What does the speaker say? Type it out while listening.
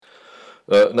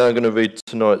Now I'm going to read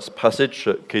tonight's passage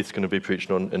that Keith's going to be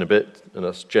preaching on in a bit, and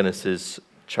that's Genesis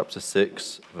chapter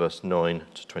 6, verse 9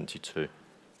 to 22.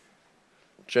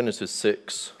 Genesis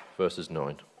 6, verses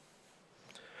 9.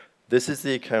 This is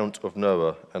the account of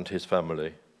Noah and his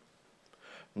family.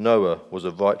 Noah was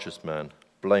a righteous man,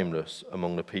 blameless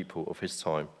among the people of his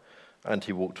time, and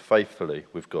he walked faithfully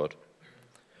with God.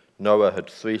 Noah had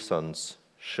 3 sons,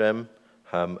 Shem,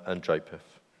 Ham, and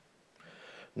Japheth.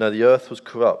 Now the earth was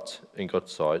corrupt in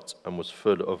God's sight and was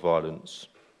full of violence.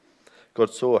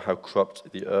 God saw how corrupt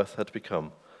the earth had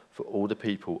become, for all the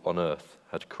people on earth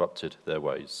had corrupted their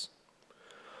ways.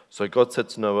 So God said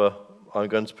to Noah, I am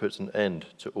going to put an end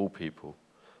to all people,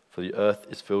 for the earth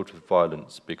is filled with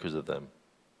violence because of them.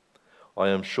 I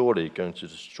am surely going to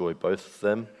destroy both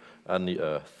them and the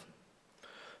earth.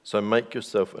 So make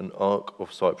yourself an ark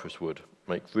of cypress wood,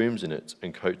 make rooms in it,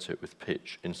 and coat it with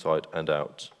pitch inside and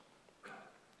out.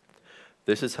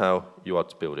 This is how you are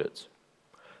to build it.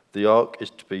 The ark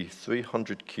is to be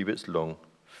 300 cubits long,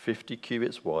 50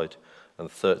 cubits wide, and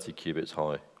 30 cubits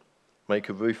high. Make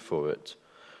a roof for it,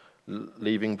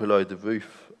 leaving below the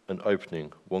roof an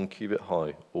opening 1 cubit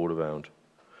high all around.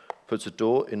 Put a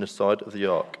door in the side of the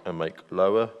ark and make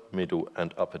lower, middle,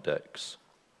 and upper decks.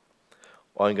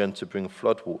 I am going to bring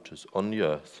floodwaters on the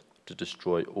earth to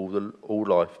destroy all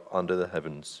life under the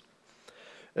heavens.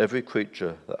 Every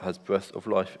creature that has breath of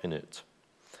life in it.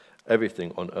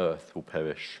 Everything on earth will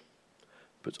perish.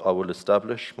 But I will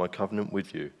establish my covenant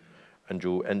with you, and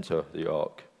you will enter the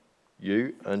ark,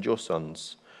 you and your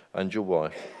sons, and your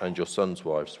wife, and your sons'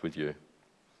 wives with you.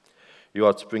 You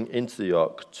are to bring into the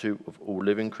ark 2 of all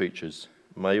living creatures,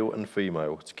 male and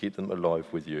female, to keep them alive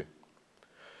with you.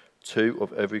 2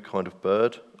 of every kind of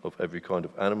bird, of every kind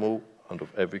of animal, and of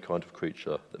every kind of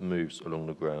creature that moves along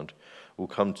the ground will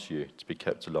come to you to be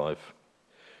kept alive.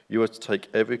 You are to take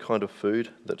every kind of food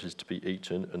that is to be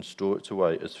eaten and store it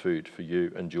away as food for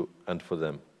you and for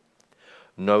them.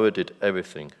 Noah did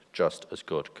everything just as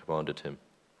God commanded him.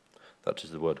 That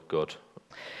is the word of God.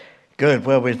 Good.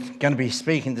 Well, we're going to be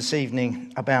speaking this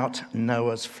evening about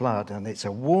Noah's flood, and it's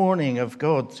a warning of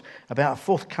God about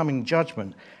forthcoming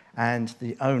judgment and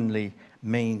the only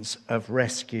means of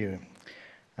rescue.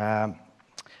 I've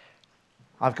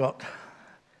got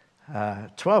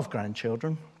 12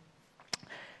 grandchildren,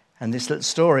 and this little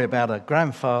story about a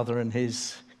grandfather and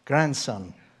his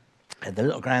grandson. And the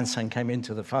little grandson came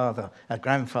into the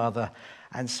grandfather,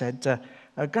 and said,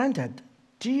 Granddad,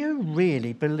 do you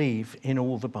really believe in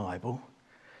all the Bible?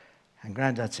 And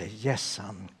Granddad said, yes,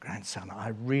 grandson, I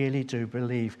really do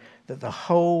believe that the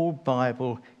whole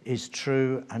Bible is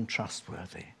true and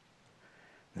trustworthy.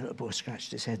 The little boy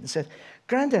scratched his head and said,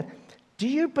 Granddad, do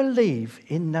you believe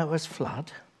in Noah's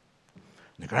flood?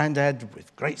 And the granddad,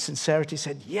 with great sincerity,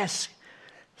 said, yes,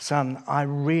 son, I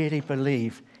really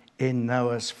believe in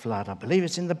Noah's flood. I believe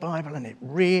it's in the Bible, and it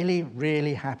really,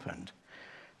 really happened.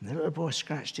 And the little boy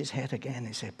scratched his head again.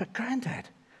 He said, but Granddad,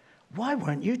 why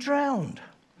weren't you drowned?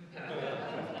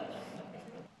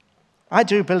 I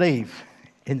do believe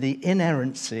in the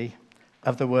inerrancy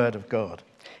of the Word of God.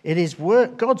 It is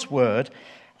God's Word,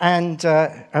 and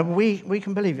we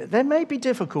can believe it. There may be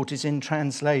difficulties in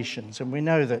translations, and we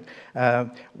know that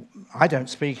I don't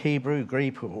speak Hebrew,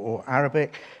 Greek, or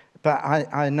Arabic, but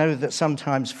I know that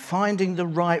sometimes finding the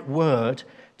right word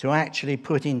to actually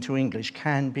put into English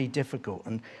can be difficult,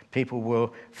 and people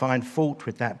will find fault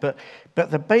with that. But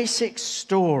the basic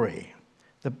story,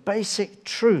 the basic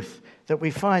truth that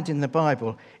we find in the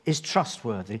Bible is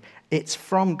trustworthy. It's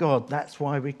from God. That's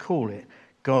why we call it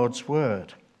God's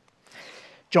Word.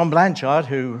 John Blanchard,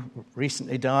 who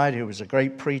recently died, who was a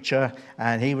great preacher,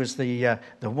 and he was the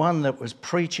one that was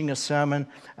preaching a sermon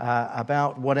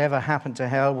about whatever happened to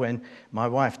hell when my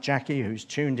wife Jackie, who's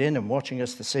tuned in and watching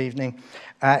us this evening,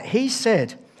 he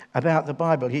said about the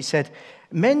Bible, he said,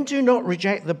 men do not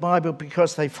reject the Bible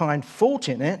because they find fault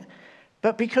in it,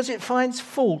 but because it finds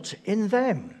fault in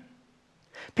them.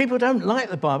 People don't like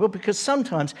the Bible because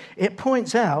sometimes it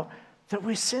points out that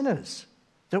we're sinners,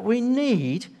 that we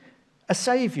need a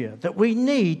saviour, that we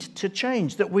need to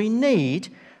change, that we need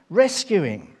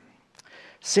rescuing.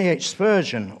 C.H.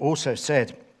 Spurgeon also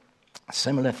said a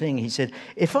similar thing. He said,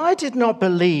 if I did not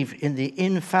believe in the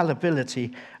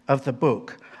infallibility of the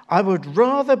book, I would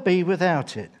rather be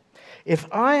without it.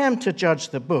 If I am to judge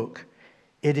the book,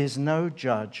 it is no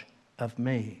judge of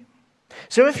me.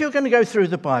 So if you're going to go through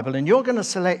the Bible and you're going to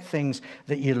select things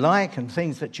that you like and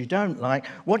things that you don't like,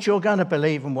 what you're going to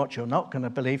believe and what you're not going to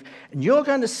believe, and you're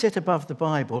going to sit above the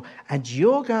Bible and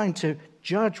you're going to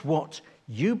judge what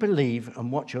you believe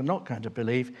and what you're not going to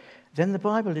believe, then the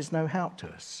Bible is no help to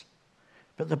us.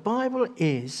 But the Bible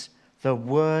is the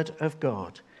Word of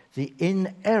God, the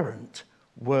inerrant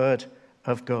Word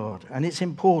of God. And it's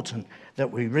important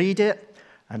that we read it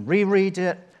and reread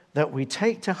it, that we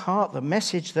take to heart the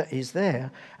message that is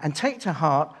there and take to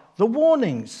heart the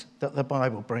warnings that the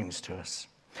Bible brings to us.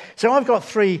 So I've got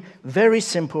 3 very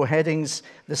simple headings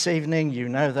this evening. You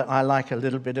know that I like a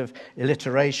little bit of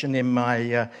alliteration in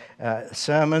my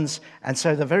sermons. And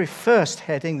so the very first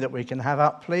heading that we can have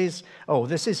up, please. Oh,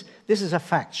 this is a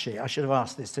fact sheet. I should have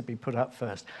asked this to be put up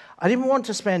first. I didn't want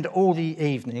to spend all the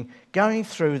evening going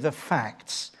through the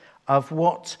facts of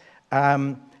what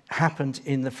happened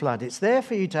in the flood. It's there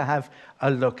for you to have a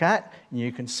look at.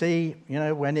 You can see,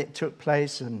 when it took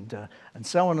place and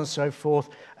so on and so forth.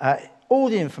 All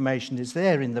the information is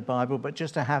there in the Bible, but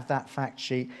just to have that fact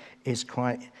sheet is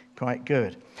quite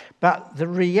good. But the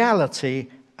reality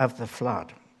of the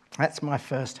flood, that's my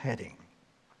first heading.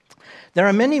 There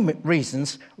are many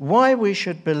reasons why we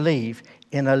should believe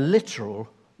in a literal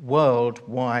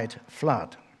worldwide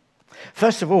flood.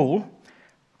 First of all,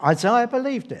 Isaiah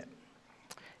believed it.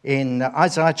 In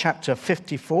Isaiah chapter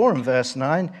 54 and verse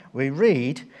 9, we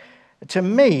read, "To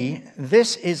me,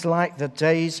 this is like the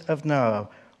days of Noah,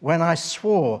 when I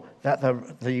swore that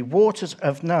the waters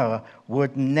of Noah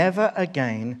would never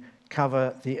again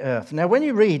cover the earth." Now, when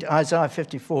you read Isaiah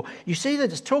 54, you see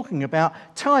that it's talking about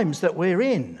times that we're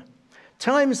in,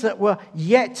 times that were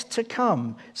yet to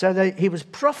come. So he was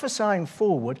prophesying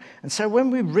forward. And so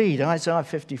when we read Isaiah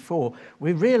 54,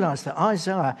 we realize that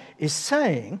Isaiah is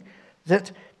saying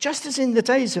that just as in the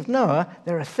days of Noah,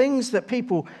 there are things that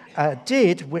people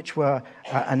did which were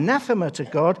anathema to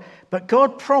God, but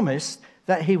God promised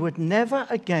that he would never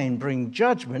again bring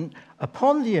judgment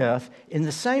upon the earth in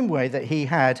the same way that he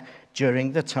had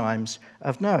during the times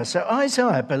of Noah. So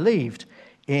Isaiah believed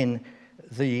in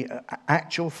the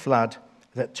actual flood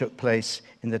that took place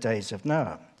in the days of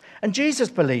Noah. And Jesus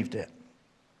believed it.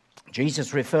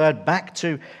 Jesus referred back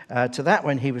to that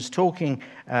when he was talking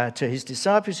to his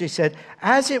disciples. He said,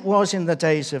 "As it was in the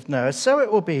days of Noah, so it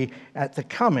will be at the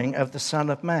coming of the Son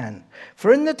of Man.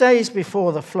 For in the days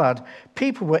before the flood,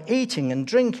 people were eating and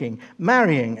drinking,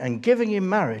 marrying and giving in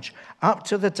marriage, up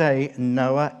to the day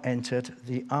Noah entered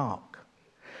the ark."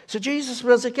 So Jesus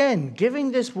was again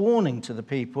giving this warning to the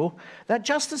people that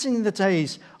just as in the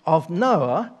days of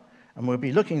Noah, and we'll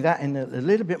be looking at that in a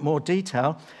little bit more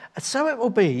detail, so it will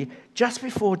be just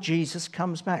before Jesus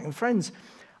comes back. And friends,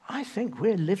 I think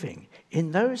we're living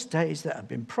in those days that have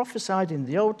been prophesied in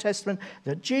the Old Testament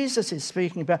that Jesus is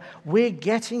speaking about. We're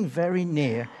getting very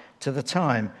near to the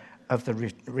time of the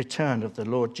return of the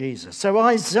Lord Jesus. So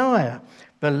Isaiah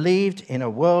believed in a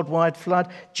worldwide flood.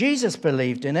 Jesus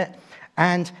believed in it.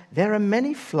 And there are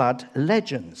many flood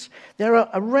legends. There are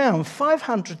around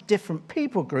 500 different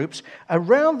people groups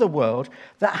around the world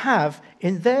that have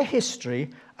in their history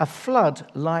a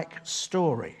flood-like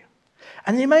story.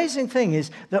 And the amazing thing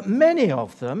is that many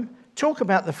of them talk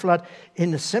about the flood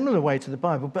in a similar way to the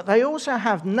Bible, but they also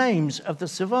have names of the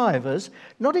survivors,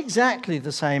 not exactly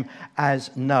the same as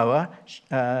Noah,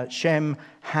 Shem,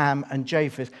 Ham, and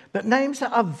Japheth, but names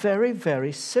that are very,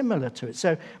 very similar to it.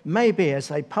 So maybe as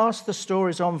they pass the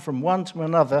stories on from one to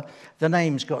another, the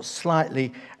names got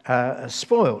slightly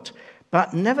spoilt.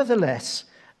 But nevertheless,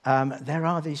 there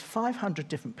are these 500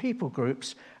 different people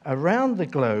groups around the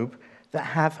globe that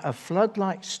have a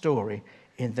flood-like story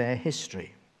in their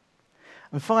history.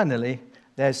 And finally,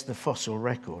 there's the fossil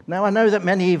record. Now, I know that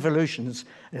many evolutionists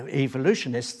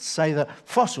say that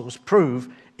fossils prove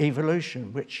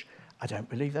evolution, which I don't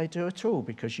believe they do at all,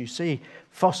 because you see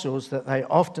fossils that they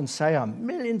often say are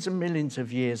millions and millions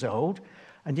of years old,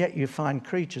 and yet you find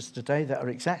creatures today that are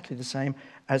exactly the same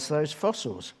as those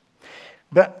fossils.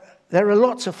 But there are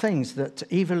lots of things that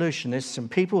evolutionists and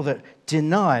people that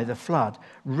deny the flood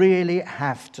really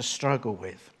have to struggle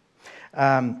with.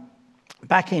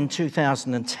 Back in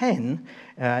 2010,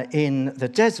 in the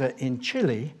desert in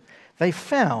Chile, they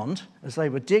found, as they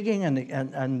were digging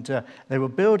and they were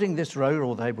building this road,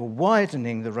 or they were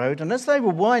widening the road, and as they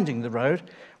were widening the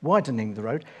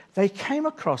road, they came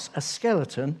across a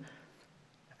skeleton,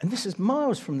 and this is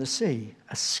miles from the sea,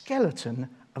 a skeleton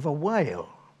of a whale.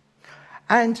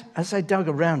 And as they dug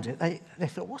around it, they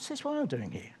thought, what's this whale doing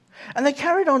here? And they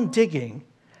carried on digging,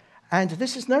 and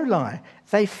this is no lie,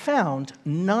 they found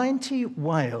 90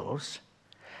 whales.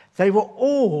 They were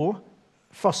all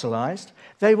fossilized.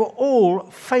 They were all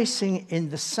facing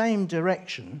in the same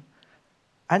direction,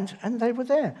 and they were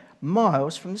there,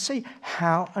 miles from the sea.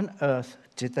 How on earth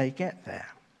did they get there?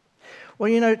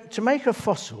 Well, to make a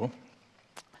fossil,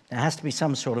 there has to be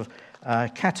some sort of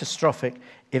catastrophic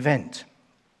event.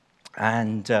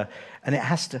 And it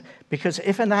has to, because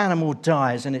if an animal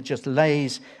dies and it just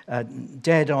lays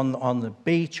dead on the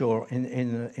beach or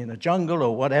in a jungle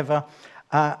or whatever,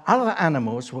 other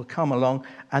animals will come along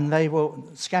and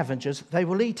scavengers, they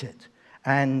will eat it.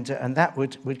 And that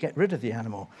would get rid of the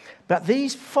animal. But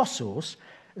these fossils,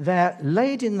 they're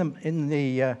laid in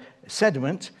the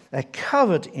sediment, they're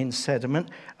covered in sediment,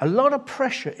 a lot of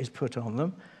pressure is put on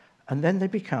them, and then they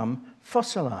become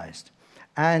fossilized.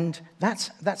 And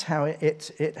that's how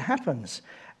it happens.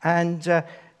 And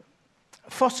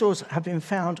fossils have been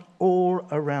found all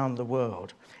around the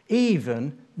world.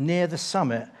 Even near the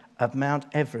summit of Mount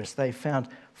Everest, they found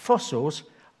fossils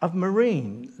of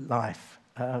marine life,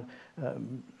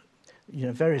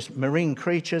 various marine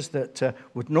creatures that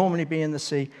would normally be in the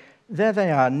sea. There they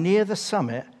are, near the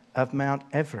summit of Mount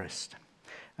Everest.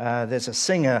 There's a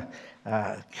singer,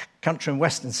 country and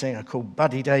western singer called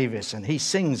Buddy Davis, and he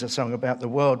sings a song about the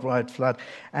worldwide flood.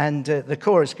 And the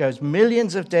chorus goes,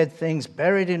 "Millions of dead things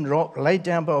buried in rock, laid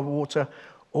down by water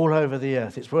all over the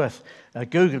earth." It's worth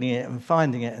Googling it and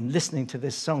finding it and listening to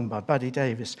this song by Buddy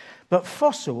Davis. But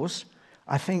fossils,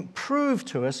 I think, prove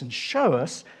to us and show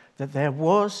us that there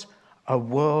was a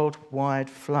worldwide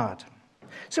flood.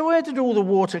 So where did all the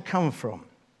water come from?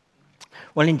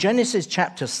 Well, in Genesis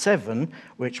chapter 7,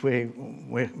 which we're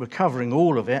covering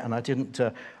all of it, and I didn't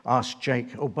ask Jake.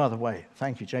 Oh, by the way,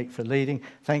 thank you, Jake, for leading.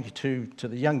 Thank you to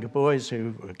the younger boys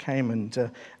who came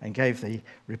and gave the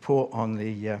report on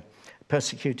the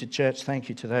persecuted church. Thank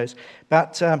you to those.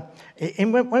 But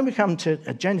when we come to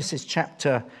Genesis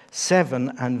chapter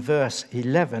 7 and verse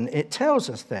 11, it tells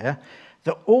us there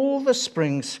that all the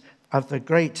springs of the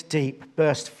great deep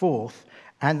burst forth,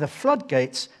 and the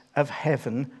floodgates of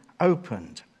heaven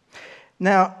opened.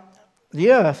 Now,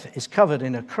 the earth is covered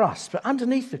in a crust, but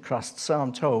underneath the crust, so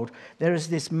I'm told, there is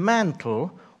this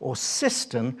mantle or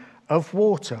cistern of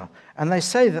water. And they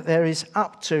say that there is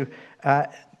up to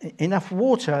enough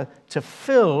water to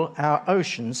fill our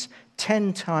oceans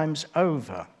 10 times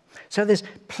over. So there's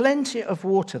plenty of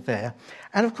water there.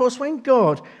 And of course, when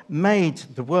God made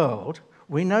the world,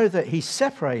 we know that he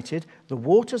separated the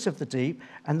waters of the deep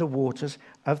and the waters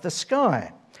of the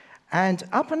sky. And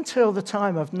up until the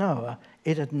time of Noah,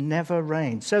 it had never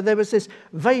rained. So there was this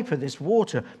vapor, this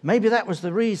water. Maybe that was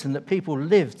the reason that people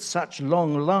lived such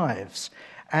long lives.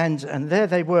 And there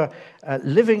they were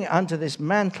living under this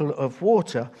mantle of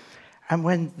water. And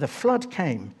when the flood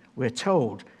came, we're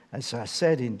told, as I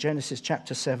said in Genesis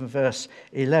chapter 7, verse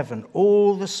 11,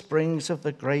 all the springs of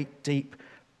the great deep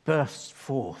burst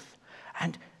forth.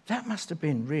 And that must have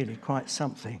been really quite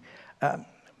something.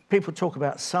 People talk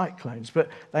about cyclones, but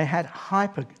they had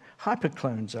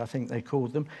hyperclones, I think they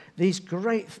called them, these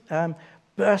great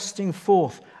bursting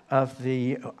forth of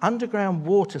the underground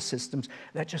water systems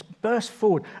that just burst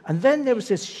forward. And then there was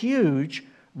this huge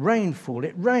rainfall.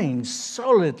 It rained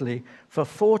solidly for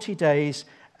 40 days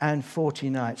and 40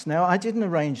 nights. Now, I didn't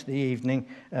arrange the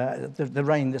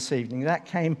rain this evening. That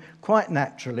came quite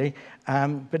naturally,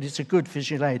 but it's a good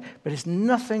visual aid. But it's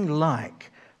nothing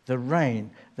like the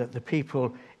rain that the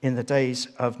people in the days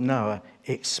of Noah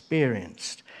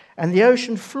experienced. And the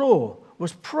ocean floor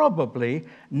was probably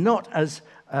not as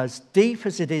deep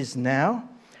as it is now,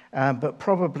 but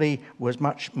probably was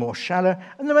much more shallow.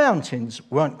 And the mountains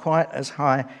weren't quite as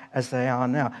high as they are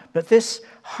now. But this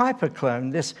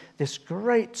hyperclone, this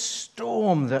great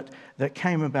storm that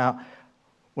came about,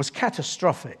 was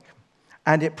catastrophic.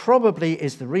 And it probably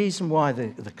is the reason why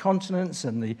the continents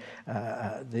and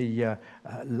the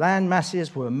land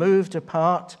masses were moved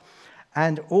apart.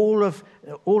 And all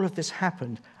of this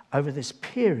happened over this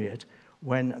period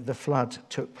when the flood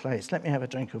took place. Let me have a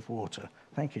drink of water.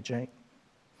 Thank you, Jake.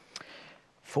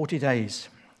 40 days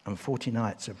and 40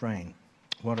 nights of rain.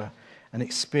 What an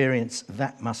experience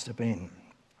that must have been.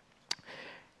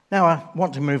 Now I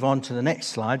want to move on to the next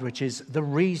slide, which is the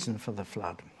reason for the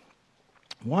flood.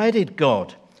 Why did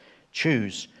God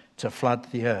choose to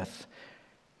flood the earth?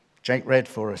 Jake read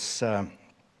for us,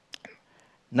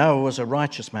 Noah was a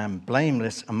righteous man,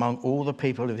 blameless among all the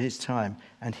people of his time,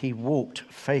 and he walked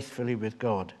faithfully with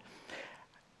God.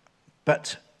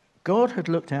 But God had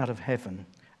looked out of heaven,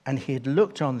 and he had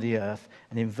looked on the earth,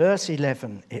 and in verse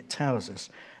 11 it tells us,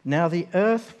 now the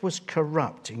earth was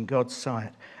corrupt in God's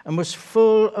sight, and was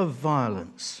full of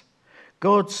violence.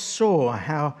 God saw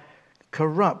how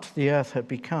corrupt the earth had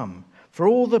become, for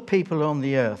all the people on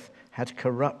the earth had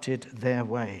corrupted their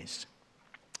ways.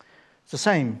 It's the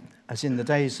same as in the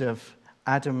days of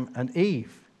Adam and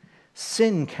Eve.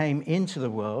 Sin came into the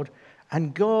world,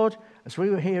 and God, as we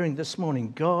were hearing this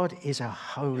morning, God is a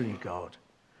holy God.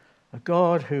 a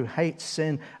God who hates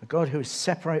sin, a God who is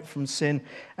separate from sin.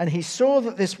 And he saw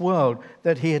that this world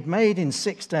that he had made in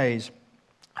 6 days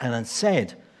and had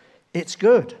said, it's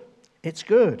good, it's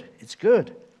good, it's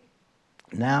good.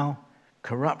 Now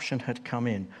corruption had come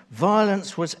in.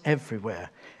 Violence was everywhere.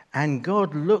 And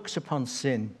God looks upon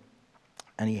sin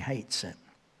and he hates it.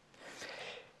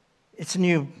 It's a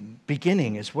new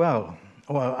beginning as well.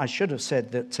 Well, I should have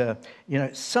said that,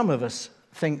 some of us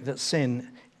think that sin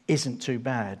isn't too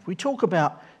bad. We talk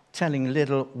about telling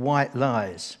little white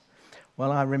lies.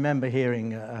 Well, I remember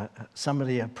hearing a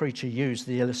preacher use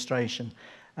the illustration,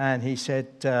 and he said,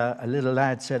 a little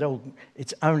lad said, "Oh,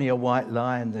 it's only a white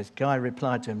lie," and the guy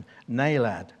replied to him, "Nay,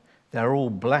 lad, they're all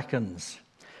black uns."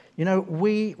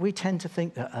 We tend to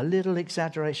think that a little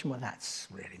exaggeration, well, that's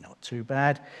really not too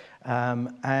bad,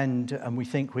 and we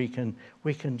think we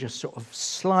can just sort of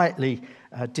slightly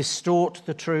distort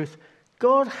the truth.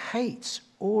 God hates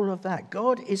all of that.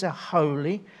 God is a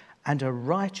holy and a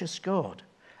righteous God,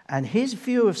 and his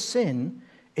view of sin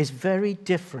is very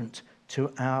different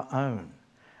to our own.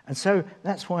 And so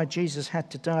that's why Jesus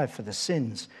had to die for the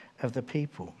sins of the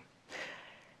people.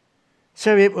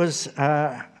 So it was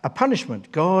a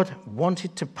punishment. God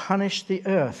wanted to punish the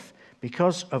earth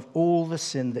because of all the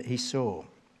sin that he saw.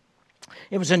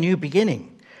 It was a new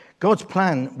beginning. God's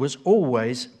plan was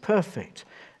always perfect.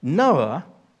 Noah,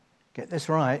 get this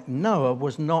right, Noah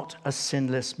was not a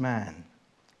sinless man.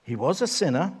 He was a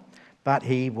sinner, but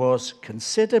he was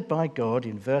considered by God,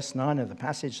 in verse 9 of the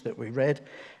passage that we read,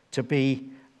 to be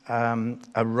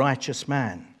a righteous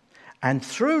man. And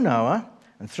through Noah,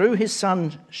 and through his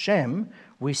son Shem,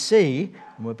 we see,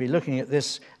 and we'll be looking at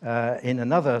this in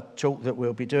another talk that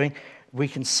we'll be doing, we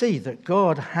can see that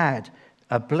God had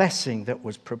a blessing that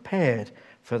was prepared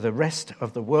for the rest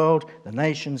of the world, the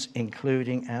nations,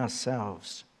 including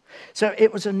ourselves. So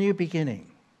it was a new beginning.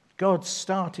 God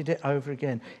started it over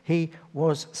again. He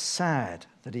was sad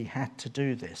that he had to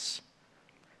do this.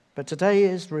 But today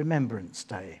is Remembrance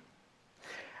Day.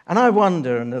 And I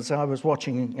wonder, and as I was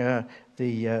watching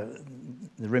the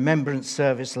remembrance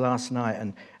service last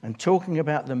night and talking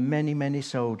about the many, many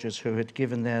soldiers who had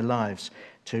given their lives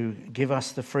to give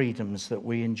us the freedoms that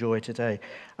we enjoy today,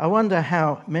 I wonder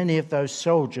how many of those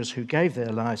soldiers who gave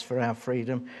their lives for our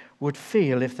freedom would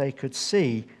feel if they could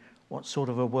see what sort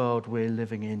of a world we're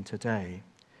living in today,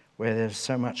 where there's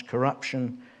so much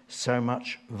corruption, so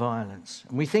much violence.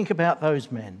 And we think about those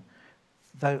men,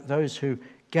 those who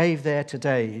gave their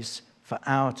todays for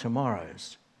our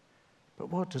tomorrows. But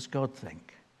what does God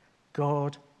think?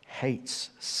 God hates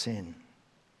sin.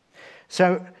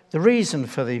 So the reason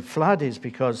for the flood is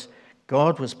because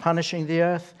God was punishing the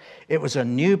earth. It was a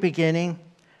new beginning,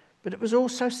 but it was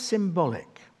also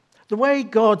symbolic. The way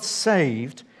God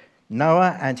saved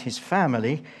Noah and his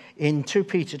family in 2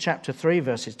 Peter chapter 3,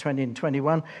 verses 20 and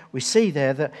 21, we see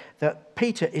there that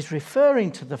Peter is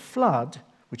referring to the flood,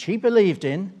 which he believed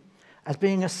in, as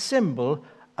being a symbol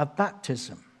of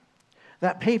baptism.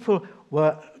 That people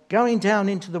were going down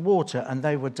into the water and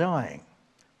they were dying.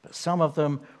 But some of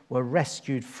them were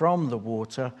rescued from the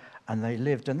water and they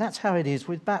lived. And that's how it is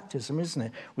with baptism, isn't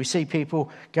it? We see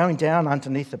people going down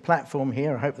underneath the platform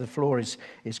here. I hope the floor is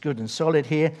good and solid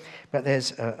here. But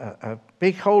there's a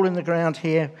big hole in the ground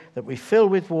here that we fill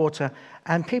with water,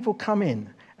 and people come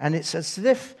in. And it's as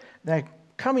if they're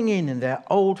coming in their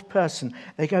old person.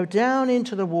 They go down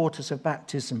into the waters of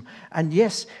baptism. And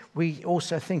yes, we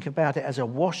also think about it as a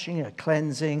washing, a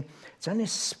cleansing. It's only a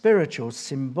spiritual,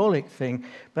 symbolic thing,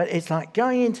 but it's like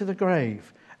going into the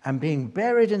grave and being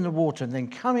buried in the water and then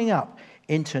coming up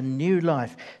into new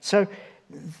life. So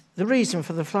the reason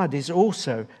for the flood is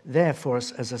also there for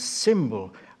us as a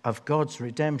symbol of God's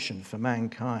redemption for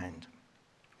mankind.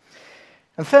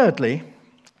 And thirdly,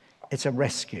 it's a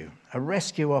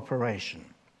rescue operation.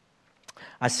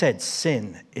 I said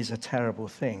sin is a terrible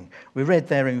thing. We read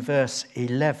there in verse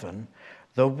 11,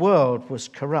 the world was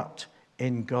corrupt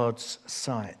in God's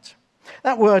sight.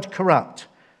 That word corrupt,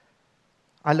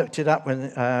 I looked it up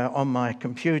on my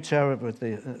computer with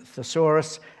the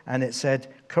thesaurus, and it said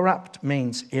corrupt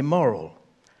means immoral,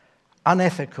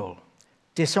 unethical,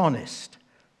 dishonest,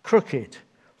 crooked,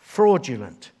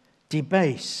 fraudulent,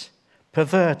 debase,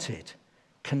 perverted,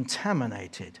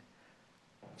 contaminated.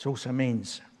 It also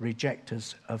means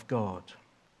rejectors of God.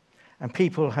 And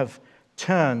people have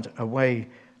turned away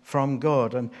from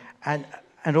God. And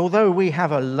although we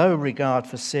have a low regard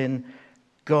for sin,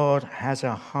 God has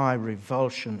a high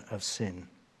revulsion of sin.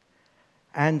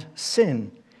 And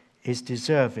sin is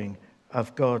deserving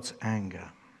of God's anger.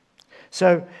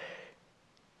 So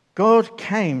God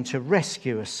came to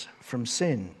rescue us from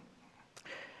sin.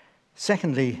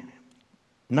 Secondly,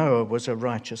 Noah was a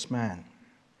righteous man.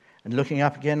 And looking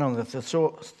up again on the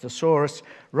thesaurus,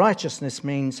 righteousness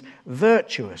means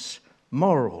virtuous,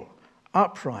 moral,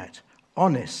 upright,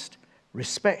 honest,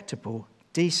 respectable,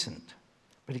 decent.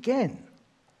 But again,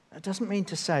 that doesn't mean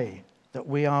to say that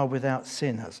we are without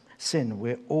sin.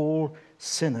 We're all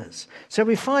sinners. So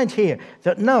we find here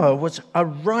that Noah was a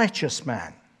righteous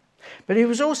man, but he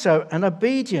was also an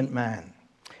obedient man.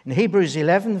 In Hebrews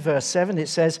 11, verse 7, it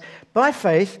says, by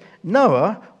faith,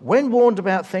 Noah, when warned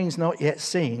about things not yet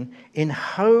seen, in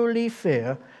holy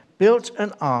fear, built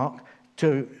an ark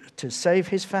to save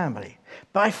his family.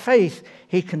 By faith,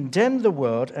 he condemned the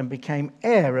world and became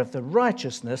heir of the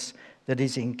righteousness that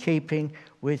is in keeping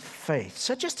with faith.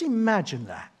 So just imagine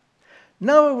that.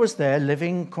 Noah was there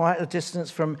living quite a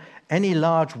distance from any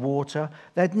large water.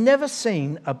 They'd never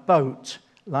seen a boat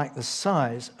like the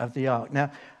size of the ark.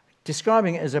 Now,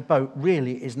 describing it as a boat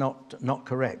really is not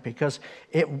correct, because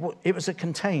it was a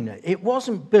container. It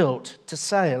wasn't built to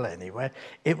sail anywhere.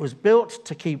 It was built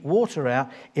to keep water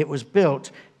out. It was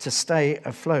built to stay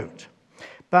afloat.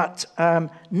 But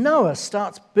Noah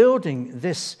starts building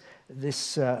this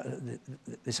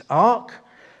ark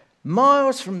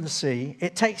miles from the sea.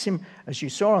 It takes him, as you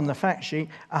saw on the fact sheet,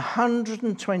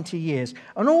 120 years.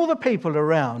 And all the people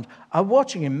around are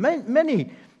watching him.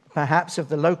 Many perhaps of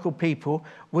the local people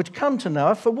would come to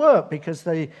Noah for work, because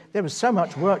there was so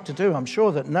much work to do. I'm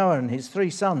sure that Noah and his 3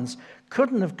 sons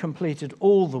couldn't have completed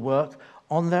all the work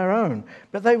on their own.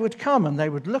 But they would come and they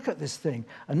would look at this thing,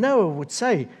 and Noah would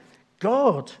say,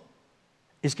 God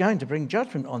is going to bring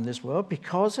judgment on this world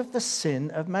because of the sin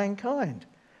of mankind.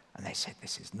 And they said,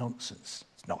 this is nonsense.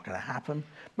 It's not going to happen.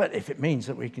 But if it means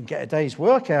that we can get a day's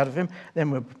work out of him,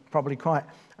 then we're probably quite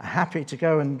happy to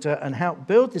go and help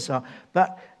build this ark.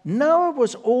 But Noah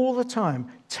was all the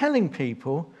time telling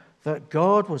people that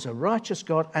God was a righteous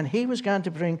God and he was going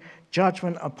to bring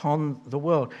judgment upon the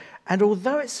world. And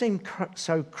although it seemed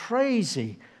so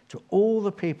crazy to all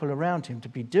the people around him to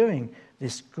be doing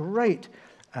this great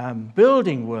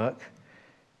building work,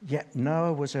 yet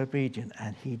Noah was obedient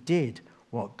and he did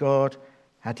what God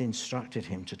had instructed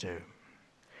him to do.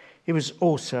 He was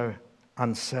also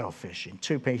unselfish. In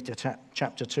 2 Peter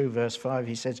chapter 2, verse 5,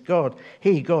 he says,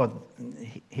 he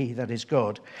that is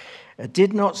God,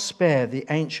 did not spare the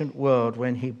ancient world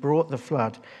when he brought the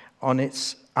flood on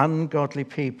its ungodly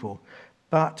people,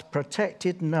 but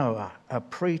protected Noah, a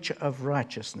preacher of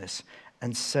righteousness,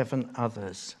 and 7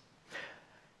 others.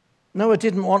 Noah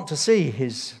didn't want to see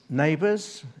his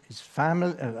neighbors, his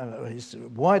family, his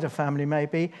wider family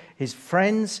maybe, his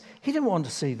friends. He didn't want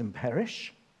to see them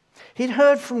perish. He'd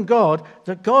heard from God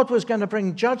that God was going to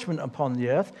bring judgment upon the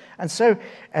earth. And so,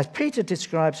 as Peter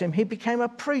describes him, he became a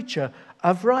preacher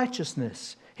of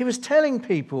righteousness. He was telling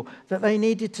people that they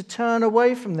needed to turn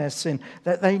away from their sin,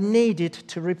 that they needed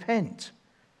to repent.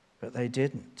 But they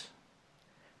didn't.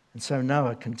 And so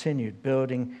Noah continued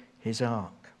building his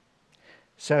ark.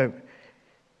 So,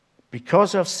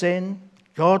 because of sin,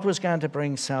 God was going to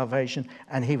bring salvation,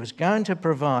 and he was going to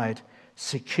provide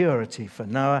security for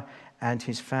Noah and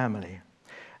his family.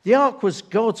 The ark was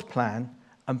God's plan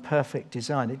and perfect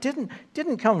design. It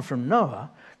didn't come from Noah.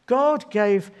 God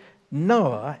gave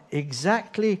Noah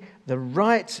exactly the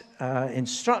right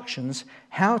instructions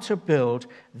how to build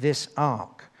this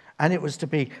ark. And it was to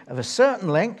be of a certain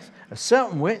length, a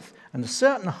certain width, and a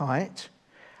certain height.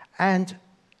 And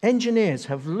engineers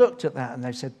have looked at that and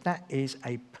they've said that is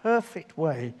a perfect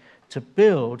way to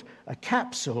build a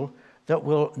capsule that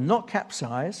will not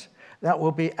capsize, that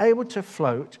will be able to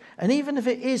float, and even if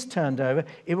it is turned over,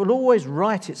 it will always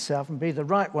right itself and be the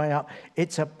right way up.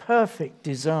 It's a perfect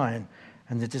design,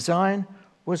 and the design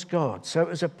was God. So it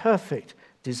was a perfect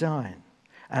design.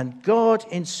 And God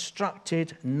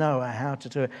instructed Noah how to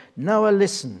do it. Noah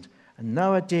listened, and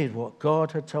Noah did what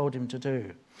God had told him to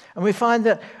do. And we find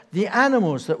that the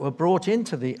animals that were brought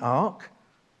into the ark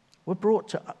were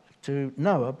brought to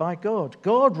Noah by God.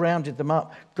 God rounded them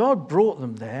up. God brought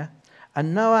them there.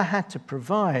 And Noah had to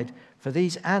provide for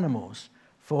these animals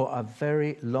for a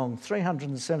very long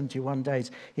 371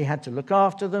 days. He had to look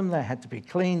after them. They had to be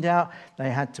cleaned out. They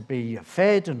had to be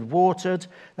fed and watered.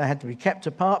 They had to be kept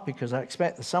apart, because I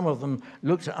expect that some of them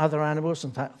looked at other animals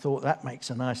and thought that makes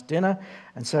a nice dinner.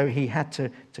 And so he had to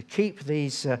keep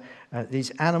these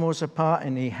animals apart,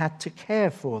 and he had to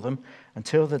care for them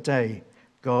until the day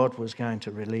God was going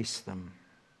to release them.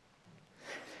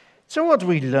 So what do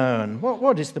we learn?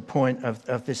 What is the point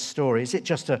of this story? Is it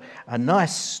just a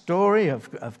nice story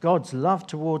of God's love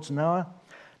towards Noah?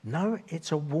 No,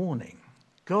 it's a warning.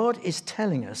 God is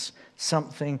telling us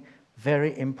something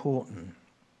very important.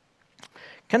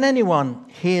 Can anyone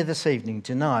here this evening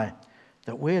deny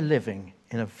that we're living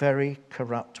in a very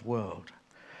corrupt world.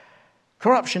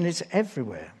 Corruption is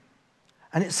everywhere.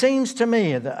 And it seems to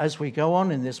me that as we go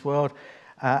on in this world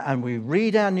and we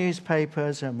read our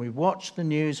newspapers and we watch the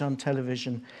news on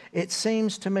television, it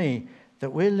seems to me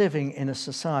that we're living in a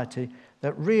society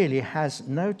that really has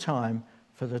no time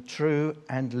for the true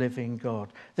and living God.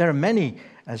 There are many,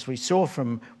 as we saw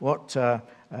from what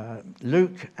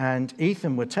Luke and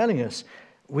Ethan were telling us,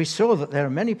 we saw that there are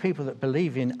many people that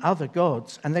believe in other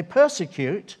gods, and they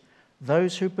persecute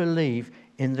those who believe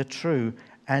in the true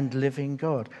and living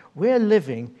God. We're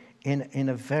living in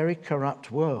a very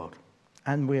corrupt world,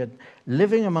 and we're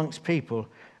living amongst people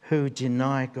who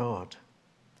deny God.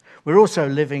 We're also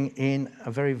living in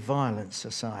a very violent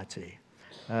society.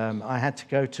 I had to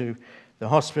go to the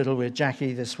hospital with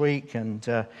Jackie this week,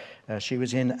 and she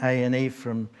was in A&E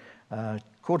from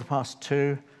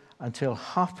 2:15 until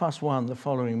 1:30 the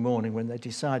following morning when they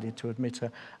decided to admit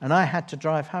her. And I had to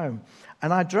drive home.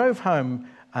 And I drove home,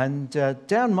 and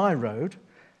down my road,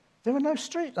 there were no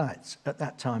streetlights at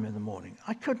that time in the morning.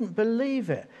 I couldn't believe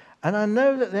it. And I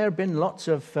know that there have been lots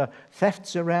of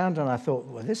thefts around, and I thought,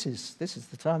 well, this is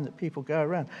the time that people go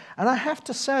around. And I have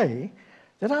to say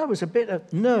that I was a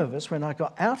bit nervous when I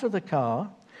got out of the car,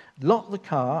 locked the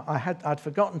car. I'd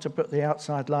forgotten to put the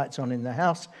outside lights on in the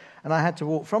house, and I had to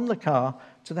walk from the car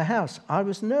to the house. I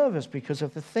was nervous because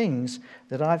of the things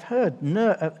that I've heard.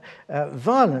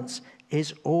 Violence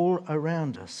is all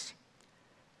around us,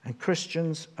 and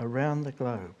Christians around the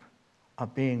globe are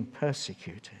being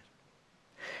persecuted.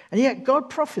 And yet God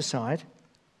prophesied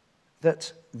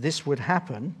that this would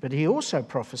happen, but he also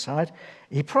prophesied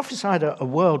a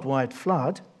worldwide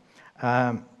flood.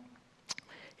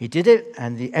 He did it,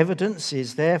 and the evidence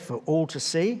is there for all to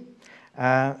see.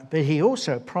 But he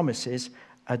also promises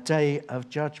a day of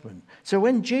judgment. So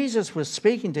when Jesus was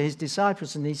speaking to his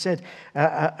disciples and he said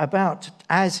about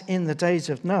as in the days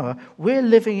of Noah, we're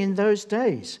living in those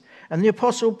days. And the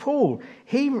Apostle Paul,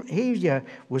 he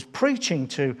was preaching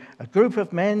to a group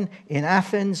of men in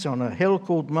Athens on a hill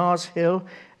called Mars Hill.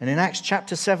 And in Acts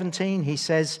chapter 17, he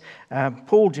says,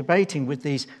 Paul debating with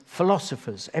these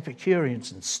philosophers,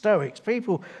 Epicureans and Stoics,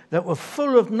 people that were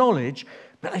full of knowledge,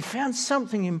 but they found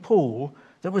something in Paul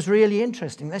that was really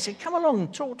interesting. They said, come along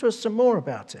and talk to us some more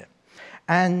about it.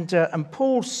 And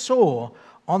Paul saw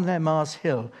on their Mars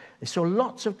Hill, they saw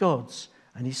lots of gods,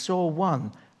 and he saw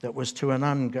one that was to an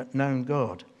unknown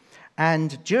God.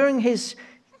 And during his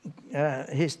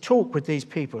talk with these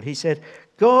people, he said,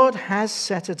 God has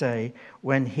set a day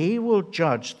when he will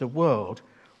judge the world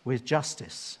with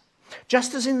justice.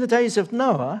 Just as in the days of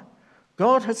Noah,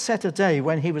 God had set a day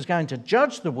when he was going to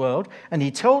judge the world, and he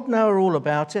told Noah all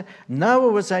about it.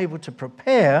 Noah was able to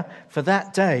prepare for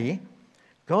that day.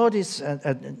 Paul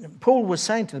was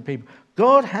saying to the people,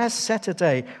 God has set a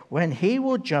day when he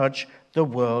will judge the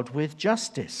world with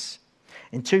justice.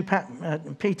 In 2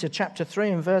 Peter chapter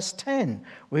 3 and verse 10,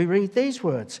 we read these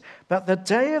words, but the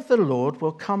day of the Lord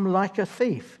will come like a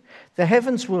thief. The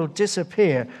heavens will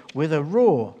disappear with a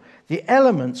roar. The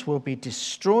elements will be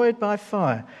destroyed by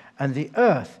fire, and the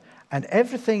earth and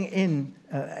everything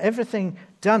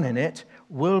done in it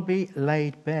will be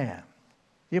laid bare.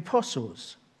 The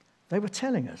apostles, they were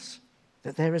telling us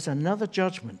that there is another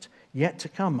judgment yet to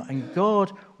come, and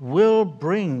God will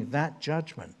bring that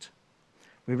judgment.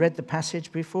 We read the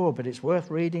passage before, but it's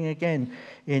worth reading again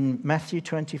in Matthew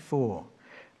 24.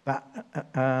 But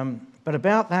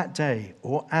about that day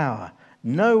or hour,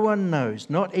 no one knows,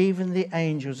 not even the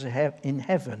angels in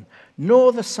heaven,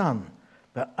 nor the Son,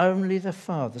 but only the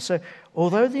Father. So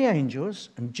although the angels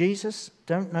and Jesus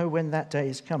don't know when that day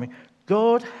is coming,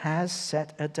 God has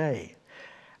set a day.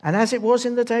 And as it was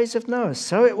in the days of Noah,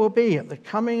 so it will be at the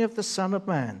coming of the Son of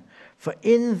Man. For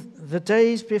in the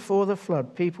days before the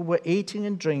flood, people were eating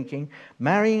and drinking,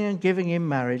 marrying and giving in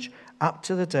marriage, up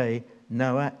to the day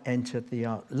Noah entered the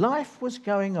ark. Life was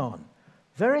going on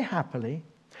very happily.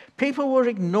 People were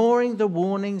ignoring the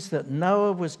warnings that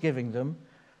Noah was giving them,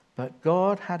 but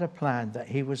God had a plan that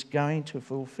he was going to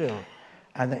fulfill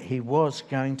and that he was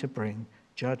going to bring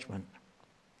judgment.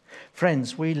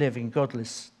 Friends, we live in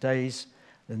godless days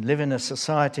and live in a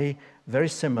society very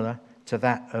similar to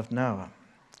that of Noah.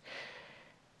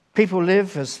 People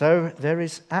live as though there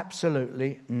is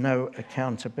absolutely no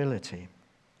accountability.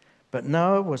 But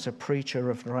Noah was a preacher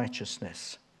of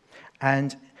righteousness.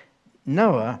 And we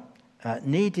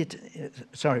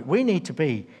need to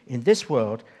be in this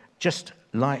world just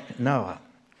like Noah,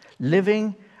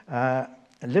 living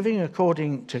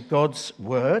according to God's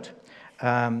word,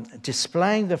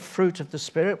 displaying the fruit of the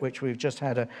Spirit, which we've just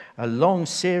had a long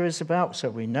series about, so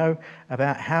we know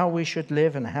about how we should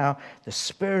live and how the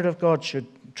Spirit of God should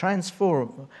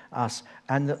transform us,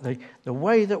 and that the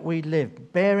way that we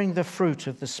live, bearing the fruit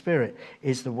of the Spirit,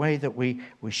 is the way that we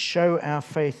show our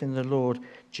faith in the Lord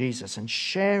Jesus, and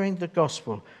sharing the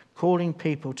gospel, calling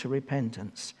people to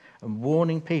repentance and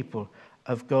warning people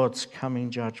of God's coming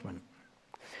judgment.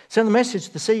 So the message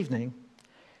this evening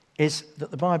is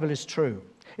that the Bible is true.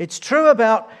 It's true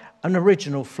about an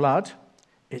original flood.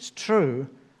 It's true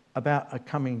about a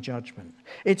coming judgment.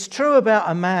 It's true about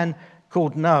a man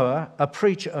called Noah, a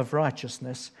preacher of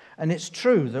righteousness, and it's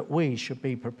true that we should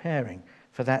be preparing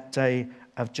for that day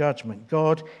of judgment.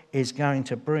 God is going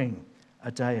to bring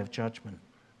a day of judgment.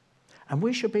 And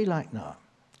we should be like Noah.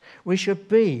 We should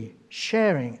be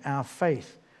sharing our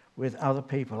faith with other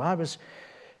people. It was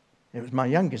my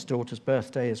youngest daughter's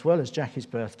birthday as well as Jackie's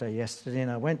birthday yesterday, and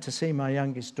I went to see my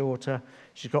youngest daughter.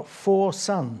 She's got 4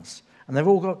 sons, and they've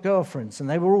all got girlfriends, and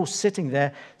they were all sitting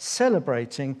there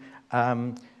celebrating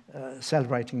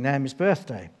Naomi's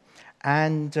birthday.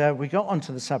 And we got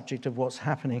onto the subject of what's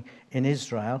happening in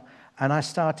Israel, and I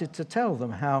started to tell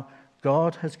them how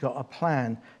God has got a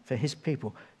plan for his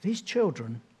people. These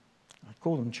children, I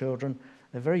call them children,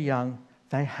 they're very young,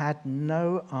 they had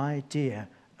no idea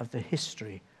of the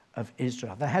history of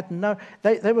Israel.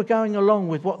 They were going along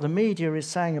with what the media is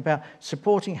saying about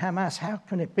supporting Hamas. How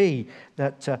can it be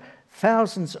that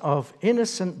thousands of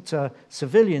innocent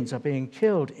civilians are being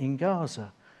killed in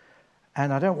Gaza?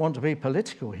 And I don't want to be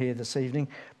political here this evening,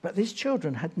 but these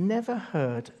children had never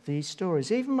heard these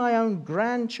stories. Even my own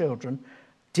grandchildren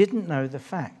didn't know the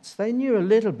facts. They knew a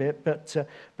little bit, but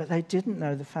they didn't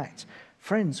know the facts.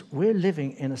 Friends, we're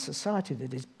living in a society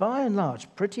that is by and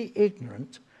large pretty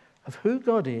ignorant of who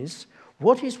God is,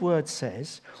 what his word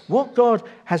says, what God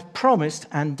has promised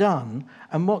and done,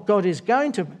 and what God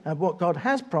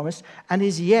has promised and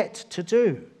is yet to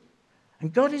do.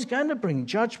 And God is going to bring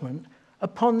judgment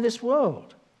upon this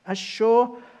world, as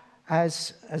sure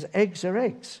as eggs are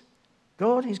eggs.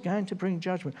 God is going to bring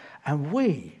judgment. And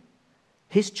we,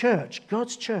 his church,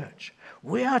 God's church,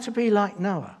 we are to be like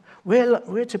Noah.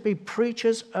 We're to be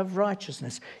preachers of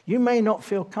righteousness. You may not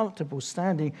feel comfortable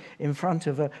standing in front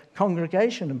of a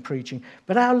congregation and preaching,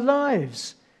 but our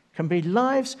lives can be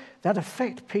lives that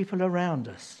affect people around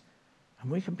us. And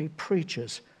we can be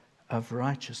preachers of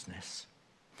righteousness.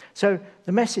 So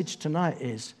the message tonight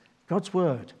is God's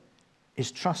word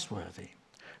is trustworthy.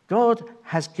 God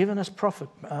has given us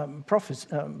prophecies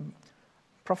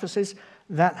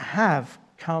that have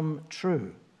come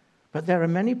true. But there are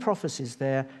many prophecies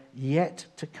there yet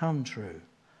to come true.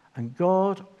 And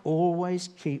God always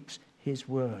keeps his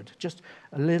word. Just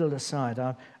a little aside,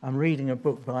 I'm reading a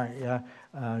book by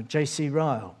J.C.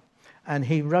 Ryle, and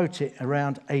he wrote it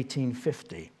around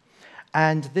 1850.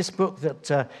 And this book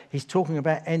that he's talking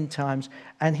about end times,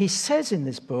 and he says in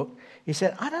this book, he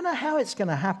said, I don't know how it's going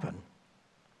to happen.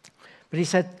 But he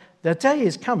said, the day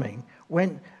is coming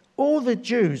when all the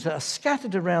Jews that are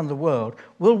scattered around the world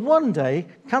will one day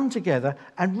come together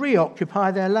and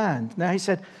reoccupy their land. Now, he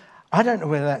said, I don't know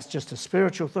whether that's just a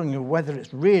spiritual thing or whether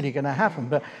it's really going to happen,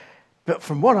 but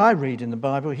from what I read in the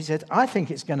Bible, he said, I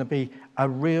think it's going to be a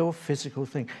real physical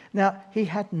thing. Now, he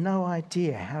had no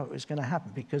idea how it was going to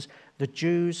happen because the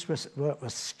Jews were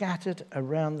scattered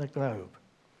around the globe.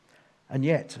 And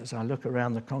yet, as I look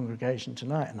around the congregation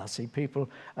tonight and I see people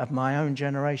of my own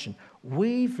generation,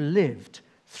 we've lived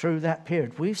through that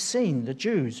period. We've seen the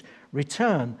Jews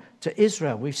return to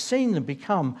Israel. We've seen them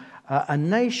become a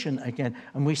nation again.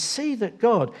 And we see that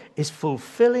God is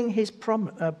fulfilling his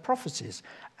prophecies,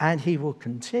 and he will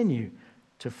continue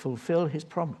to fulfill his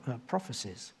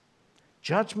prophecies.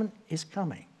 Judgment is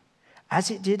coming, as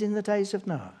it did in the days of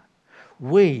Noah.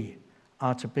 We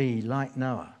are to be like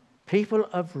Noah, people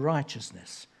of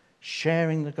righteousness,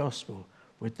 sharing the gospel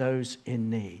with those in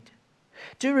need.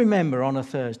 Do remember on a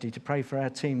Thursday to pray for our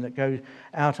team that go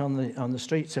out on the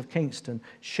streets of Kingston,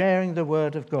 sharing the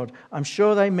word of God. I'm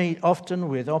sure they meet often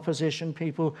with opposition,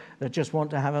 people that just want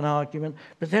to have an argument.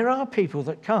 But there are people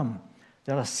that come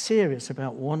that are serious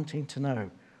about wanting to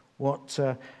know what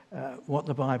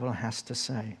the Bible has to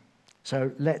say.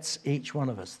 So let's, each one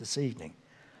of us this evening,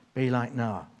 be like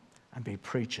Noah and be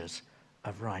preachers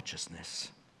of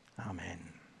righteousness. Amen.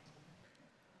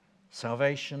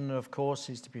 Salvation, of course,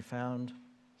 is to be found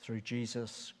through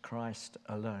Jesus Christ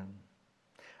alone.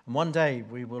 And one day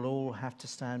we will all have to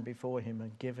stand before him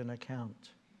and give an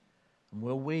account. And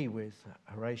will we, with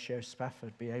Horatio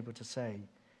Spafford, be able to say,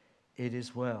 it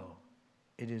is well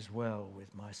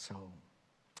with my soul.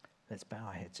 Let's bow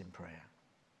our heads in prayer.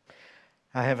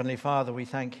 Our Heavenly Father, we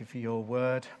thank you for your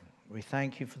word. We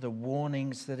thank you for the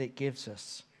warnings that it gives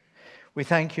us. We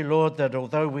thank you, Lord, that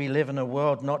although we live in a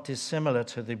world not dissimilar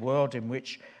to the world in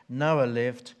which Noah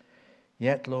lived,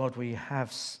 yet, Lord, we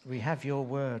have your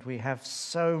word. We have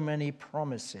so many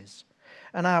promises.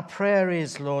 And our prayer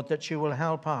is, Lord, that you will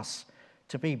help us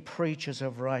to be preachers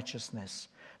of righteousness,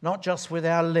 not just with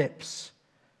our lips,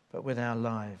 but with our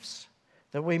lives,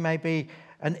 that we may be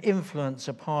an influence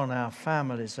upon our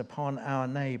families, upon our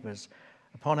neighbours,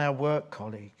 upon our work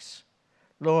colleagues.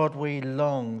 Lord, we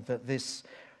long that this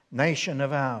nation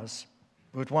of ours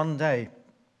would one day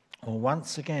or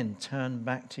once again turn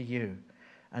back to you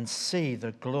and see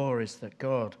the glories that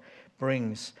God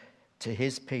brings to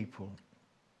his people.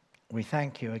 We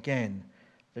thank you again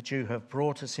that you have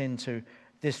brought us into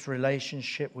this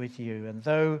relationship with you. And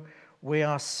though we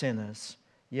are sinners,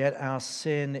 yet our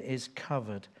sin is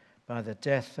covered by the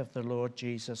death of the Lord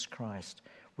Jesus Christ.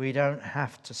 We don't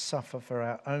have to suffer for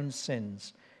our own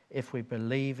sins if we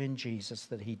believe in Jesus,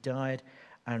 that he died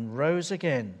and rose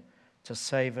again to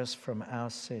save us from our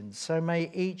sins. So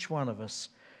may each one of us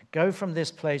go from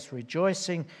this place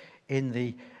rejoicing in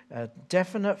the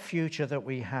definite future that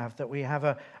we have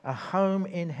a home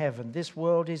in heaven. This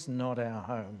world is not our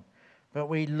home, but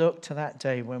we look to that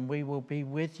day when we will be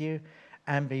with you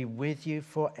and be with you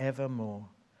forevermore.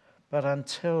 But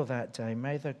until that day,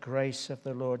 may the grace of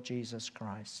the Lord Jesus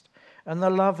Christ and the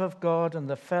love of God and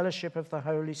the fellowship of the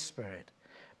Holy Spirit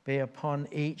be upon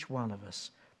each one of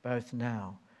us, both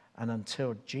now and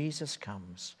until Jesus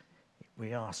comes.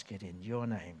 We ask it in your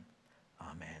name.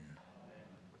 Amen.